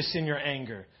righteous in your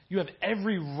anger. You have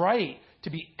every right to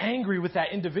be angry with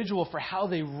that individual for how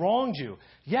they wronged you.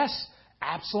 Yes,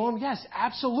 Absalom. Yes,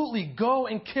 absolutely. Go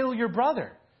and kill your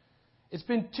brother. It's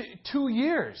been 2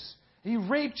 years. He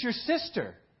raped your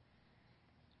sister.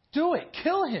 Do it.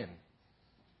 Kill him.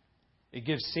 It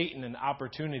gives Satan an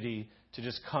opportunity to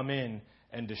just come in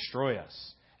and destroy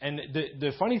us. And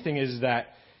the funny thing is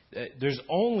that there's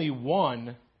only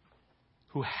one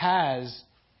who has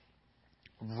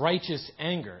righteous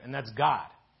anger, and that's God.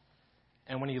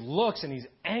 And when he looks and he's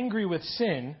angry with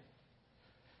sin,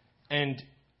 and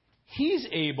he's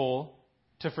able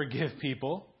to forgive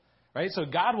people, right? So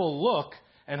God will look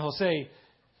and he'll say,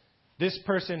 this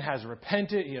person has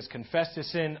repented, he has confessed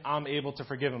his sin, I'm able to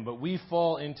forgive him. But we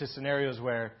fall into scenarios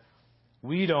where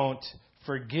we don't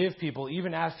forgive people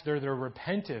even after they're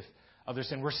repentant of their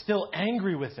sin. We're still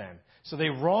angry with them. So they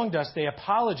wronged us, they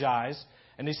apologize,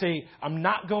 and they say, I'm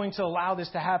not going to allow this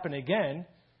to happen again.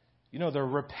 You know, they're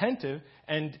repentant,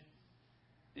 and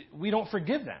we don't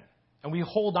forgive them. And we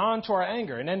hold on to our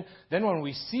anger. And then when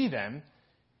we see them,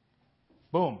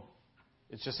 boom,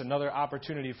 it's just another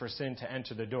opportunity for sin to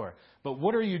enter the door. But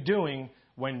what are you doing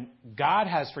when God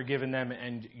has forgiven them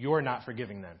and you're not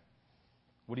forgiving them?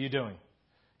 What are you doing?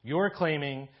 You're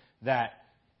claiming that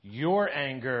your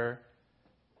anger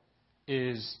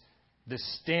is the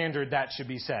standard that should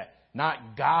be set,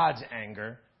 not God's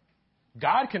anger.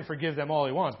 God can forgive them all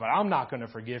he wants, but I'm not going to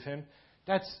forgive him.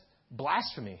 That's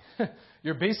blasphemy.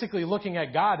 You're basically looking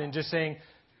at God and just saying,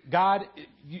 God,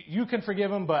 you can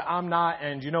forgive him, but I'm not.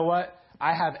 And you know what?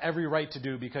 I have every right to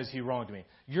do because he wronged me.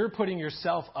 You're putting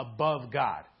yourself above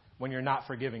God when you're not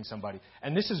forgiving somebody.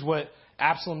 And this is what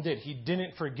Absalom did. He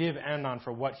didn't forgive Amnon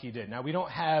for what he did. Now, we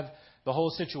don't have the whole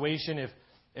situation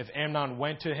if Amnon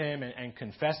went to him and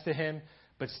confessed to him,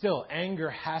 but still, anger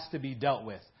has to be dealt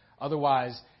with.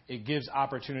 Otherwise, it gives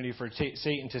opportunity for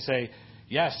Satan to say,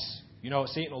 yes, you know,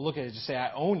 Satan will look at it and just say,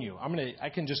 I own you. I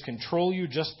can just control you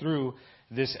just through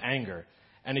this anger.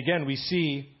 And again, we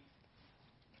see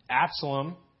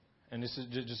Absalom, and this is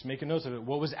just making notes of it.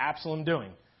 What was Absalom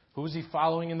doing? Who was he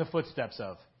following in the footsteps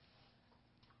of?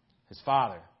 His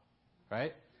father,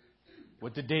 right?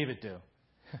 What did David do?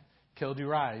 Killed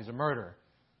Uriah. He's a murderer.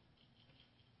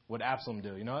 What did Absalom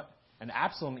do? You know what? And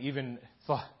Absalom even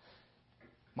thought,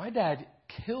 my dad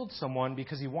killed someone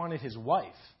because he wanted his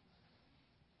wife.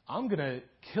 I'm going to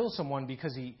kill someone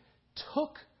because he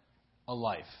took a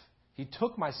life. He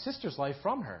took my sister's life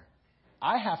from her.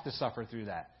 I have to suffer through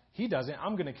that. He doesn't.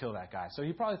 I'm going to kill that guy. So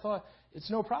he probably thought, it's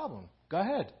no problem. Go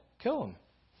ahead. Kill him.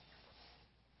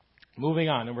 Moving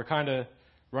on. And we're kind of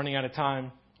running out of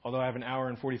time, although I have an hour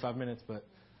and 45 minutes. But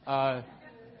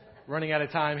running out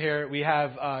of time here. We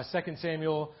have 2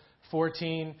 Samuel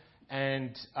 14.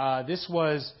 And this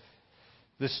was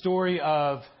the story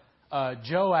of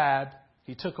Joab.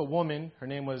 He took a woman. Her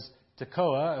name was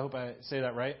Tekoa. I hope I say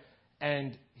that right.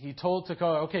 And he told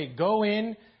Tekoa, okay, go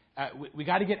in. We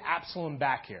got to get Absalom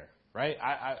back here, right?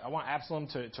 I want Absalom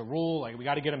to rule. Like, we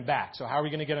got to get him back. So how are we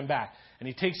going to get him back? And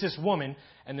he takes this woman,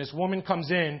 and this woman comes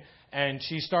in, and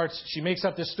she makes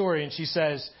up this story, and she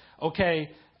says, okay,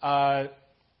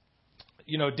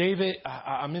 David,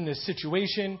 I'm in this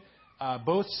situation.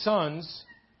 Both sons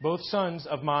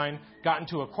of mine got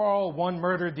into a quarrel. One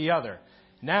murdered the other.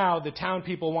 Now the town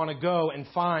people want to go and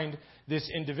find this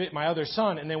my other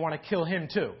son, and they want to kill him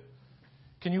too.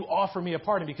 Can you offer me a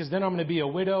pardon? Because then I'm going to be a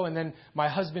widow, and then my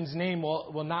husband's name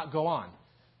will not go on.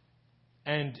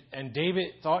 And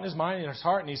David thought in his mind, in his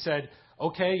heart, and he said,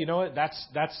 okay, you know what? That's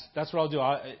what I'll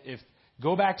do.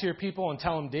 Go back to your people and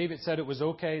tell them David said it was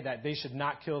okay that they should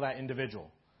not kill that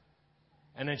individual.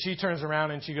 And then she turns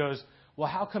around and she goes, well,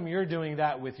 how come you're doing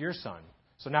that with your son?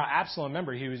 So now Absalom,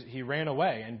 remember, he ran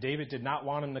away, and David did not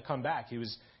want him to come back. He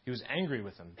was angry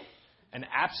with him. And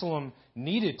Absalom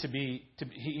needed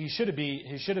he should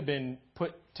have been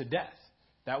put to death.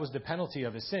 That was the penalty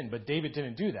of his sin. But David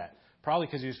didn't do that, probably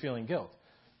because he was feeling guilt.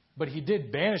 But he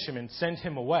did banish him and send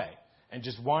him away and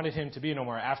just wanted him to be no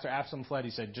more. After Absalom fled,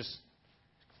 he said, just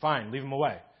fine, leave him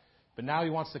away. But now he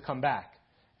wants to come back.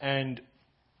 And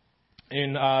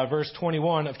in verse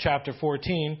 21 of chapter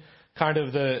 14, kind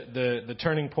of the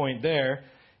turning point there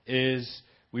is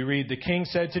we read, the king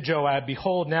said to Joab,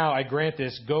 behold, now I grant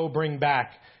this, go bring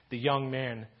back the young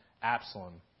man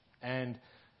Absalom. And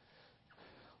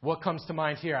what comes to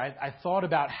mind here, I thought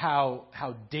about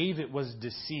how David was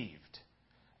deceived.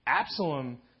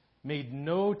 Absalom made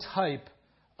no type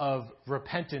of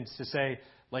repentance to say,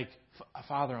 like,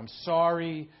 Father, I'm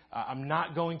sorry. I'm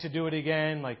not going to do it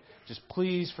again. Like, just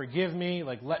please forgive me.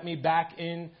 Like, let me back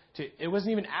in. It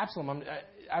wasn't even Absalom.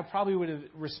 I probably would have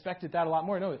respected that a lot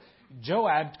more. No,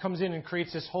 Joab comes in and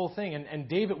creates this whole thing, and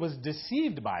David was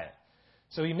deceived by it.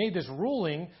 So he made this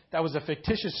ruling that was a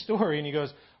fictitious story, and he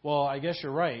goes, well, I guess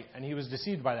you're right. And he was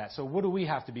deceived by that. So what do we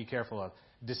have to be careful of?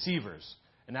 Deceivers.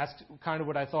 And that's kind of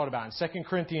what I thought about. In 2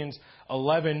 Corinthians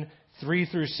 11, 3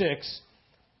 through 6,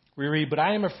 we read, but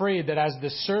I am afraid that as the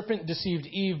serpent deceived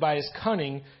Eve by his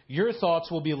cunning, your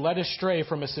thoughts will be led astray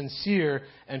from a sincere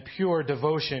and pure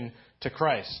devotion to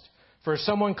Christ. For if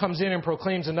someone comes in and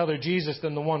proclaims another Jesus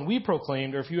than the one we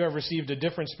proclaimed, or if you have received a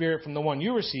different spirit from the one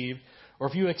you received, or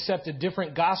if you accept a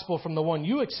different gospel from the one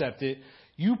you accepted,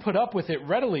 you put up with it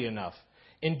readily enough.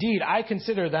 Indeed, I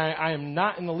consider that I am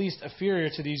not in the least inferior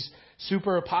to these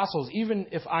super apostles. Even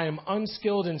if I am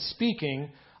unskilled in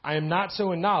speaking, I am not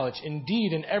so in knowledge.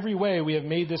 Indeed, in every way we have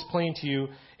made this plain to you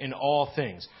in all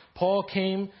things. Paul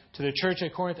came to the church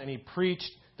at Corinth and he preached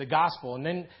the gospel. And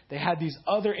then they had these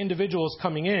other individuals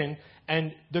coming in,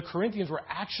 and the Corinthians were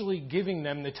actually giving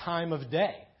them the time of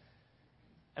day.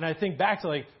 And I think back to,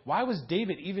 like, why was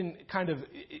David even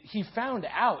he found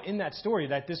out in that story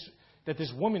that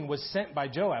this woman was sent by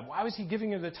Joab. Why was he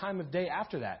giving her the time of day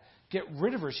after that? Get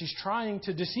rid of her. She's trying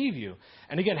to deceive you.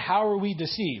 And again, how are we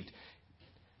deceived?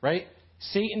 Right?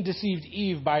 Satan deceived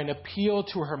Eve by an appeal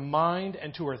to her mind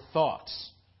and to her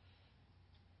thoughts.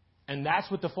 And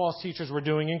that's what the false teachers were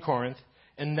doing in Corinth.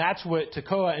 And that's what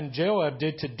Tekoa and Joab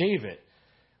did to David.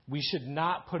 We should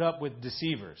not put up with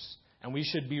deceivers. And we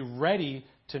should be ready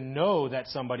to know that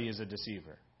somebody is a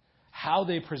deceiver. How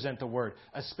they present the word,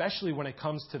 especially when it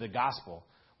comes to the gospel.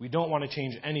 We don't want to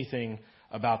change anything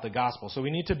about the gospel. So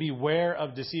we need to beware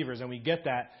of deceivers. And we get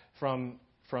that from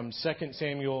 2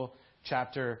 Samuel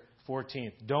chapter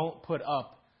 14. Don't put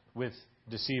up with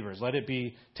deceivers. Let it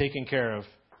be taken care of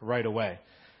right away.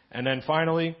 And then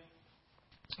finally,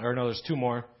 there's two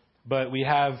more, but we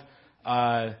have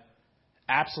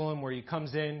Absalom, where he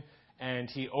comes in and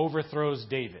he overthrows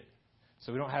David.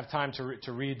 So we don't have time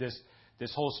to read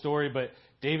this whole story, but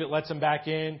David lets him back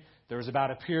in. There was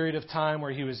about a period of time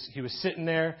where he was sitting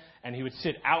there, and he would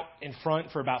sit out in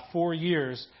front for about 4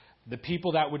 years. The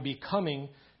people that would be coming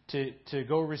to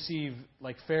go receive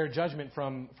like fair judgment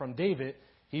from David,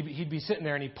 he'd be sitting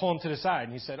there and he'd pull them to the side,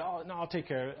 and he said, "Oh no, I'll take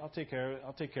care of it.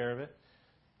 I'll take care of it."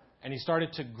 And he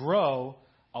started to grow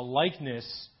a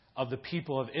likeness of the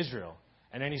people of Israel.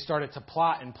 And then he started to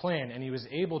plot and plan, and he was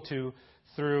able to,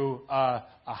 through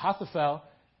Ahithophel,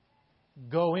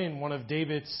 go in, one of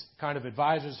David's kind of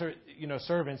advisors,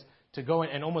 servants, to go in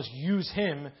and almost use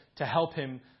him to help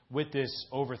him with this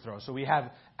overthrow. So we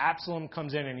have Absalom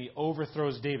comes in and he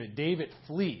overthrows David. David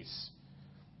flees.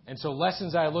 And so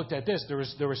lessons I looked at this,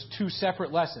 there was two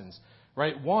separate lessons,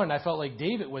 right? One, I felt like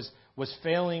David was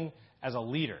failing as a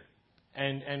leader.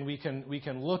 And we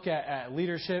can look at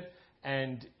leadership,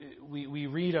 and we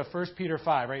read 1 Peter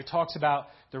 5, right? It talks about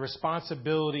the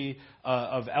responsibility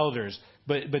of elders.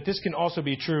 But this can also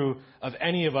be true of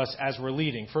any of us as we're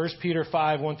leading. 1 Peter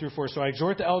 5, 1 through 4. So I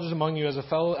exhort the elders among you as a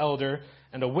fellow elder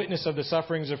and a witness of the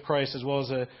sufferings of Christ, as well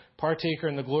as a partaker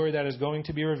in the glory that is going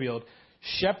to be revealed.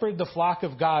 Shepherd the flock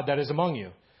of God that is among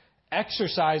you,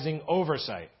 exercising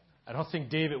oversight. I don't think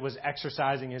David was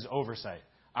exercising his oversight.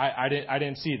 I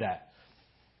didn't see that.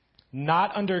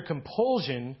 Not under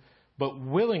compulsion, but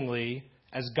willingly,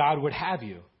 as God would have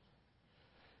you.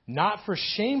 Not for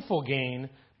shameful gain,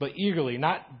 but eagerly.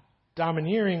 Not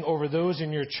domineering over those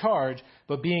in your charge,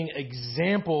 but being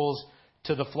examples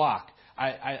to the flock.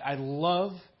 I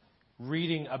love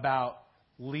reading about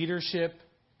leadership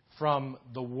from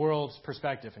the world's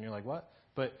perspective. And you're like, what?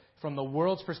 But from the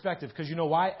world's perspective, because you know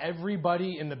why?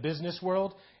 Everybody in the business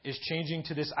world is changing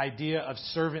to this idea of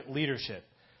servant leadership.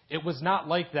 It was not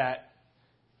like that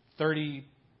 30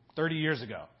 years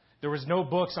ago. There was no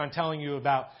books on telling you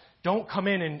about don't come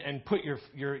in and put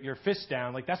your fist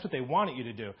down. Like, that's what they wanted you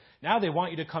to do. Now they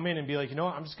want you to come in and be like, you know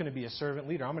what? I'm just going to be a servant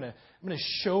leader. I'm going to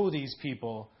show these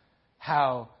people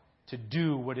how to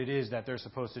do what it is that they're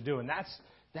supposed to do. And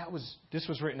this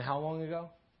was written how long ago?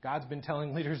 God's been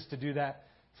telling leaders to do that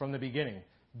from the beginning.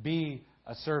 Be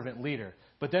a servant leader.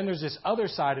 But then there's this other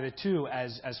side of it too,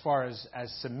 as far as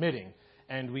submitting.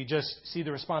 And we just see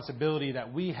the responsibility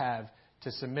that we have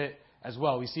to submit as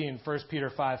well. We see in 1 Peter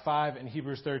 5:5 and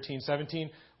Hebrews 13:17,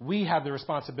 we have the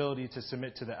responsibility to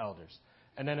submit to the elders.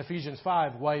 And then Ephesians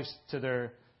 5, wives to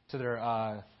their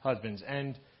husbands.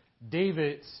 And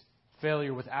David's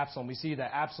failure with Absalom, we see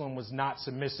that Absalom was not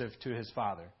submissive to his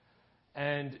father.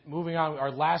 And moving on, our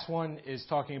last one is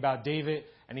talking about David,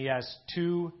 and he has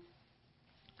two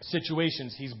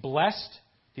situations. He's blessed,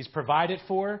 he's provided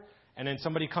for, and then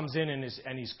somebody comes in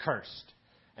and he's cursed.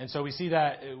 And so we see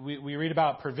that we read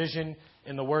about provision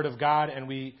in the Word of God, and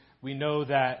we know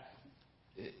that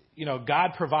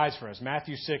God provides for us.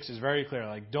 Matthew 6 is very clear.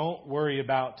 Like, don't worry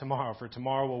about tomorrow, for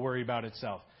tomorrow will worry about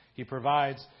itself. He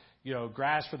provides,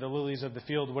 grass for the lilies of the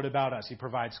field. What about us? He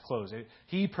provides clothes.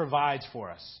 He provides for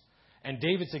us. And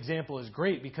David's example is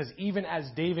great because even as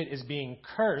David is being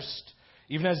cursed,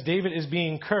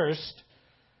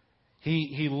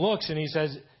 he looks and he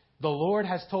says, the Lord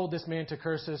has told this man to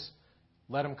curse us.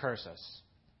 Let him curse us.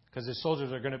 Because his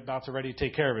soldiers are about to ready to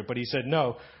take care of it. But he said,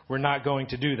 no, we're not going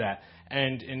to do that.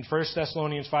 And in 1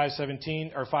 Thessalonians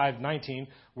 5:17 or 5:19,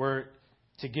 we're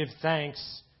to give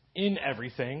thanks in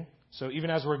everything. So even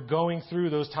as we're going through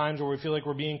those times where we feel like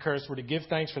we're being cursed, we're to give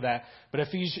thanks for that. But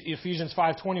Ephesians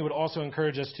 5:20 would also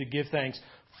encourage us to give thanks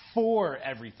for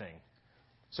everything.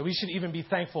 So we should even be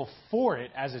thankful for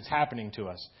it as it's happening to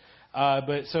us.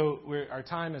 Our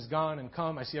time has gone and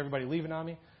come. I see everybody leaving on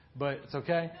me, but it's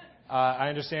okay. I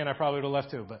understand. I probably would have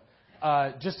left too.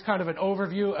 But just kind of an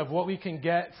overview of what we can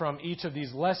get from each of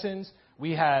these lessons.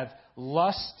 We have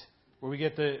lust, where we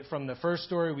get from the first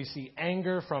story. We see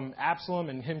anger from Absalom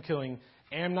and him killing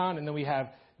Amnon. And then we have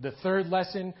the third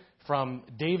lesson from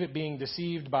David being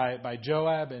deceived by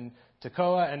Joab and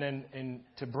Tekoa, and then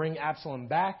to bring Absalom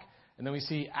back. And then we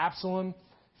see Absalom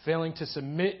failing to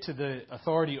submit to the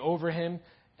authority over him,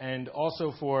 and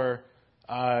also for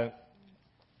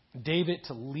David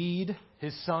to lead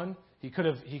his son. He could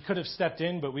have stepped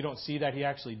in, but we don't see that he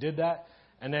actually did that.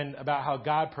 And then about how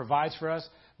God provides for us,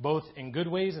 both in good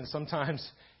ways and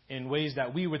sometimes in ways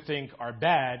that we would think are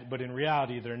bad, but in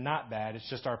reality they're not bad. It's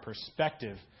just our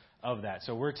perspective of that.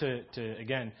 So we're to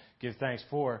again, give thanks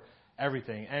for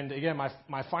everything. And again,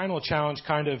 my final challenge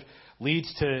kind of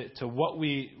leads to what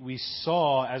we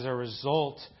saw as a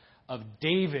result of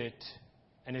David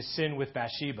and his sin with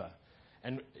Bathsheba.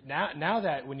 And now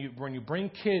that when you bring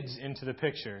kids into the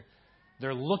picture,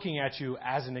 they're looking at you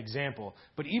as an example.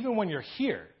 But even when you're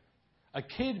here, a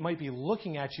kid might be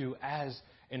looking at you as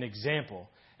an example.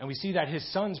 And we see that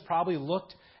his sons probably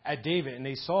looked at David and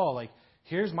they saw, like,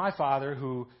 here's my father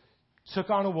who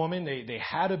took on a woman. They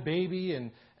had a baby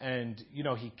and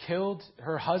he killed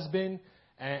her husband.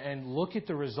 And look at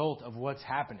the result of what's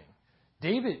happening.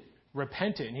 David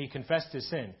repented and he confessed his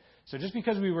sin. So just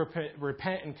because we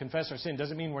repent and confess our sin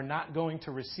doesn't mean we're not going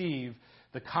to receive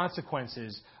the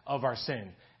consequences of our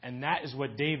sin. And that is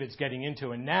what David's getting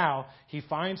into. And now he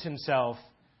finds himself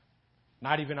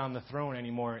not even on the throne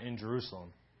anymore in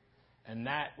Jerusalem. And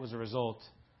that was a result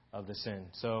of the sin.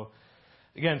 So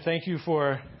again, thank you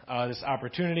for this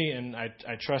opportunity. And I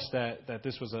trust that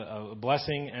this was a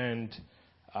blessing. And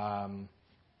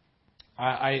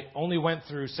I only went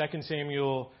through 2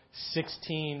 Samuel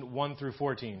 16, 1 through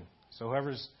 14. So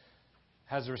whoever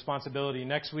has the responsibility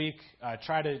next week,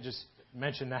 try to just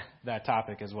mention that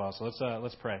topic as well. So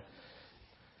let's pray.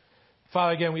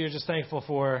 Father, again, we are just thankful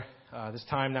for this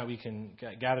time that we can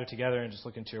gather together and just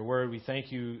look into your word. We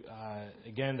thank you,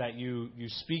 again, that you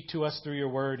speak to us through your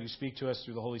word. You speak to us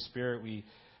through the Holy Spirit. We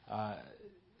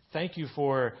thank you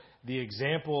for the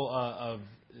example of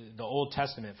the Old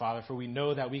Testament, Father, for we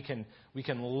know that we can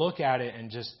look at it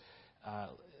and just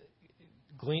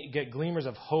get gleamers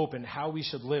of hope in how we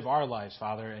should live our lives,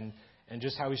 Father, and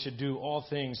just how we should do all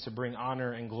things to bring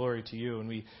honor and glory to you. And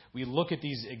we look at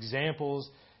these examples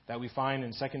that we find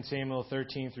in 2 Samuel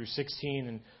 13 through 16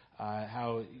 and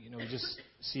how we just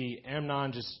see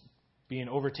Amnon just being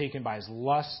overtaken by his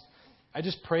lust. I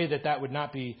just pray that would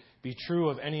not be true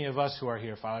of any of us who are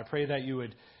here, Father. I pray that you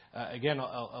would again,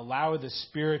 allow the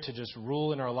Spirit to just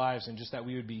rule in our lives and just that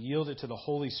we would be yielded to the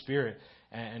Holy Spirit.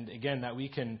 And again, that we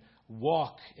can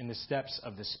walk in the steps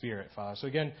of the Spirit, Father. So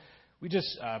again, we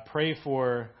just pray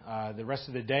for the rest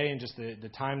of the day and just the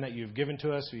time that you've given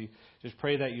to us. We just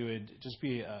pray that you would just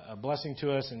be a blessing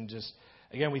to us. And just,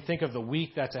 again, we think of the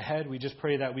week that's ahead. We just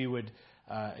pray that we would,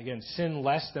 again, sin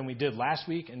less than we did last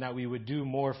week and that we would do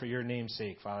more for your name's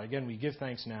sake, Father. Again, we give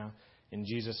thanks now in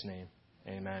Jesus' name.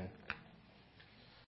 Amen.